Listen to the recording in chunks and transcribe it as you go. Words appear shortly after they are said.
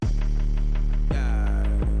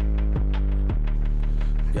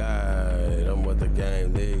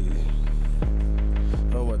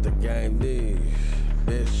game need,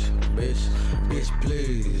 bitch,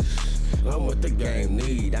 please. I'm what the game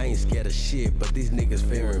need. I ain't scared of shit, but these niggas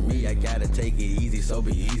fearing me. I gotta take it easy, so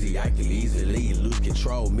be easy. I can easily lose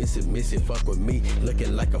control. Miss it, fuck with me.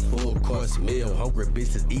 Looking like a full course meal. Hungry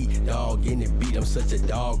bitches eat, dog in it beat. I'm such a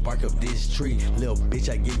dog, bark up this tree. Little bitch,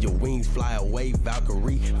 I give your wings, fly away,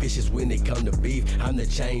 Valkyrie. Fishes when it come to beef. I'm the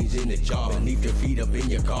change in the jar. Beneath your feet up in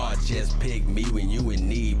your car. Just pick me when you in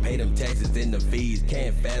need. Pay them taxes and the fees.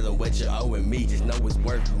 Can't fathom what you're owing me. Just know it's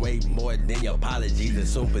worth way more than your apologies.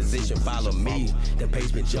 Assume position, follow me. The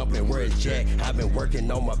pace been jumping, where it's Jack. I've been working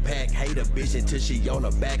on my pack. Hate a bitch until she on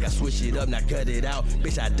her back. I switch it up, now cut it out.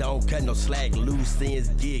 Bitch, I don't cut no slack. Loose ends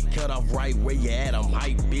get cut off right where you at. I'm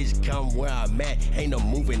hype, bitch, come where I'm at. Ain't no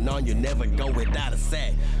moving on, you never go without a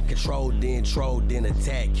sack. Control, then troll, then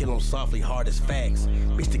attack. Kill 'em softly, hard as facts.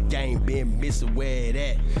 Bitch, the game been missing where it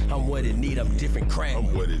at. I'm what it need, I'm different crack.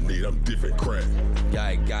 I'm what it need, I'm different crack.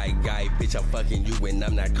 Guy, bitch, I'm fucking you and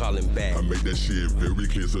I'm not calling back. I make that shit very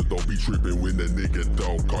clear, so don't be tripping when the nigga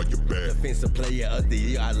don't call you back. Defensive player of the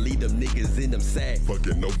year, I lead them niggas in them sacks.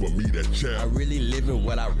 Fucking over me, that I chap. really living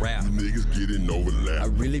what I rap. You niggas getting overlap. I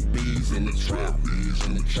really bees in the trap. Bees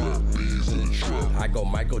in the trap, bees in the trap. I go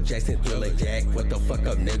Michael Jackson, Thriller Jack. What the fuck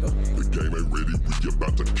up, nigga? The game ain't ready, we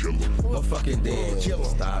about to kill him. Well, fuck it then. Chill 'em.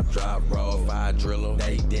 Stop, drop, roll, fire, drill 'em.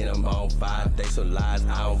 They then I'm on fire. They some lies,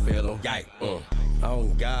 I don't feel 'em. Yike.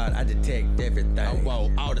 On God, I detect everything. I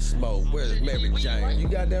want all the smoke. Where's Mary Jane? You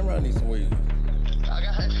goddamn right, need some weed. I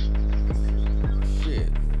got Shit.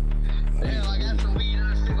 yeah, I got some weed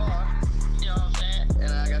and a cigar. You know what I'm saying?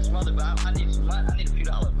 And I got some other, but I need some money. I need a few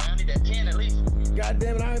dollars, man. I need that 10 at least. God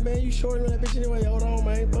damn it, alright, man. You shorting that bitch anyway. Hold on,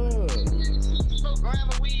 man. Smoke gram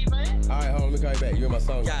of weed, man. Alright, hold on, let me call you back. You in my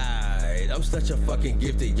song. God, I'm such a fucking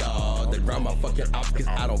gifted, y'all. The ground my fucking off cause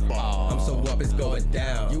I don't fall. I'm so up, it's going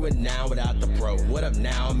down. You in now without the pro. What up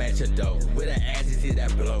now? I'm at your door. With the asses hit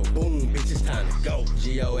that blow. Boom, bitch, it's time to go.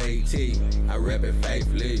 GOAT, I rep it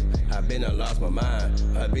faithfully. I been and lost my mind.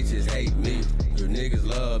 Her bitches hate me. You niggas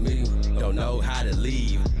love me. Don't know how to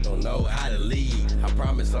leave. Don't know how to leave. I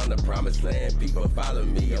promise on the promised land. People follow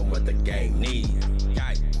me on what the game need.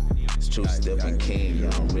 It's True Steppin' King,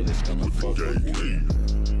 y'all really gonna fuck with me.